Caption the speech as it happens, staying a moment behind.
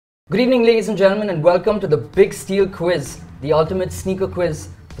Good evening, ladies and gentlemen, and welcome to the Big Steel Quiz, the ultimate sneaker quiz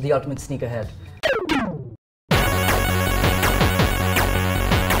for the ultimate sneakerhead.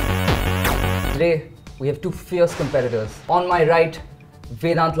 Today, we have two fierce competitors. On my right,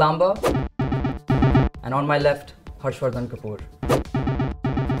 Vedant Lamba, and on my left, Harshvardhan Kapoor.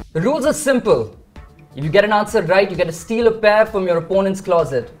 The rules are simple. If you get an answer right, you get to steal a pair from your opponent's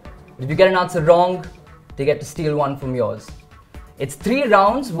closet. If you get an answer wrong, they get to steal one from yours. It's 3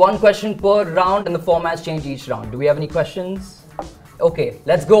 rounds, 1 question per round, and the formats change each round. Do we have any questions? Okay,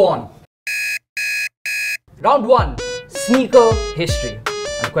 let's go on. Round 1, sneaker history.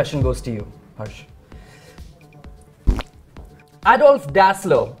 And the question goes to you, Harsh. Adolf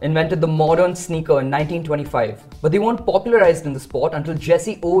Dassler invented the modern sneaker in 1925, but they weren't popularized in the sport until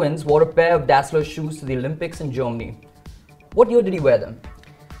Jesse Owens wore a pair of Dassler shoes to the Olympics in Germany. What year did he wear them?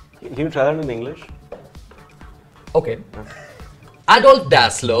 Can you try that in English? Okay. Adolf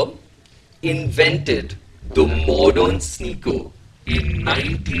Dassler invented the modern sneaker in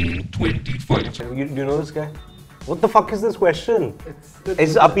 1925. You know this guy? What the fuck is this question?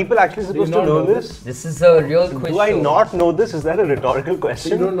 Are people actually supposed to know this? This is a real quiz. Do I not know this? Is that a rhetorical question?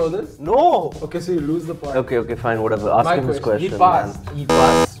 So you don't know this? No! Okay, so you lose the point. Okay, fine, whatever. Ask him his question. He passed. He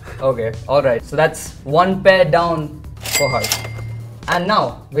passed. Okay, alright. So that's 1 pair down for Harsh. And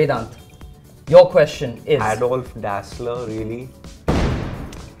now, Vedant, your question is... Adolf Dassler, really?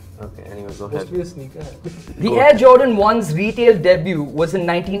 Okay, anyway, go ahead. Supposed to be a sneakerhead. The Air Jordan 1's retail debut was in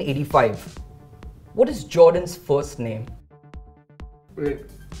 1985. What is Jordan's first name? Wait,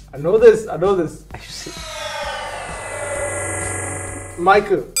 I know this.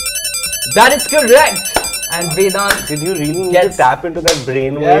 Michael. That is correct! And Vedant, Did you really need to tap into that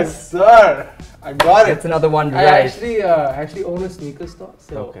brainwave? Yes, sir. I got it. gets another one I right. actually own a sneaker store.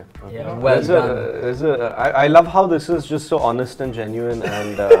 So. Okay. Yeah, well done. I love how this is just so honest and genuine,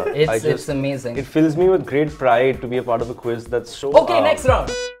 and It's amazing. It fills me with great pride to be a part of a quiz that's so... Okay, next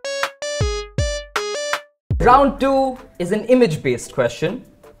round. Round 2 is an image-based question.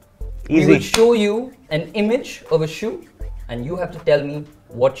 Easy. We will show you an image of a shoe, and you have to tell me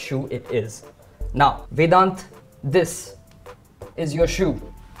what shoe it is. Now, Vedant, this is your shoe.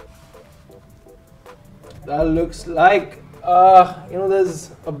 That looks like,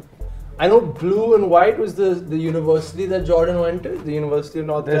 there's a... I know blue and white was the university that Jordan went to, the University of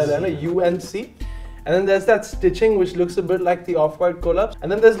North Carolina, UNC. And then there's that stitching which looks a bit like the off-white collapse.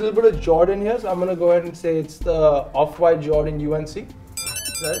 And then there's a little bit of Jordan here, so I'm gonna go ahead and say it's the off-white Jordan UNC.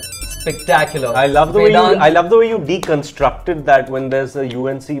 Right? Spectacular. I love the way you deconstructed that when there's a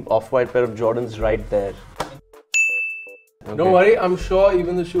UNC off-white pair of Jordans right there. Okay. Don't worry, I'm sure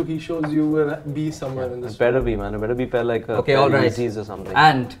even the shoe he shows you will be somewhere in this. It better be, man. It better be pair like a okay, all right. Yeezys or something.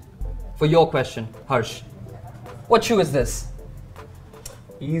 And for your question, Harsh, what shoe is this?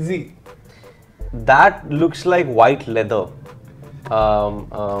 Easy. That looks like white leather.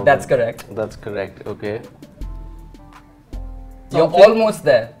 That's correct. That's correct. Okay. You're almost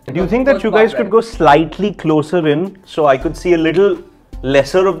there. Do you think that you guys could go slightly closer in so I could see a little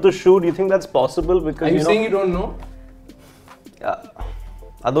lesser of the shoe? Do you think that's possible? Because Are you saying you don't know?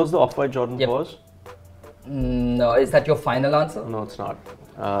 Are those the off-white Jordan 4s? No, is that your final answer? No, it's not.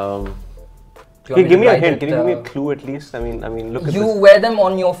 Okay, give me a hint. Can you give me a clue at least? I mean, look at this. You wear them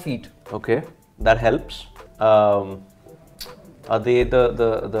on your feet. Okay, that helps. Are they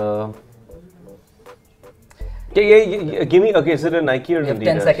the? Yeah. Give me. Okay, is it a Nike or You have Adidas?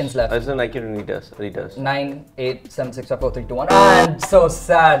 10 seconds left. Is it a Nike or Adidas? 9, 8, 7, 6, 5, 4, 3, 2, 1. And so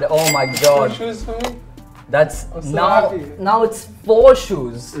sad. Oh my god. Shoes for me? That's so now it's 4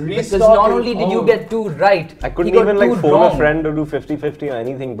 shoes. Because not only did you get 2 right, I couldn't even like phone a friend to do 50-50 or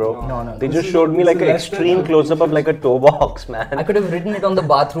anything, bro. No. They just showed me like an extreme close-up of like a toe box, man. I could have written it on the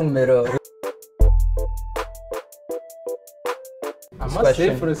bathroom mirror. I must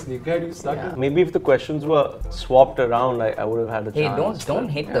say, for a sneakerhead, you suck. Yeah. Maybe if the questions were swapped around, I would have had a chance. Hey, don't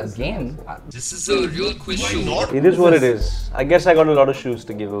hate the game. This is a real quiz show. It is what it is. I guess I got a lot of shoes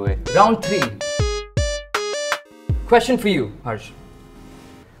to give away. Round 3. Question for you, Harsh.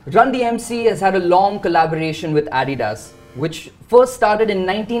 Run DMC has had a long collaboration with Adidas, which first started in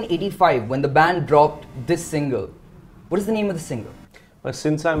 1985 when the band dropped this single. What is the name of the single? Well,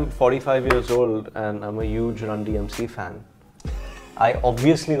 since I'm 45 years old and I'm a huge Run DMC fan, I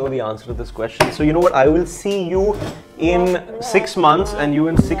obviously know the answer to this question. So you know what? I will see you in 6 months and you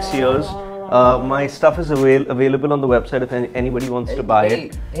in 6 years. My stuff is available on the website if anybody wants to buy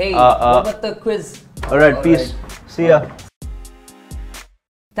it. Hey, what about the quiz? Alright, peace. See ya.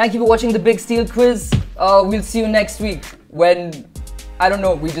 Thank you for watching the Big Steel Quiz. We'll see you next week when, I don't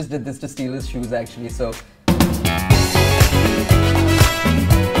know, we just did this to steal his shoes actually, so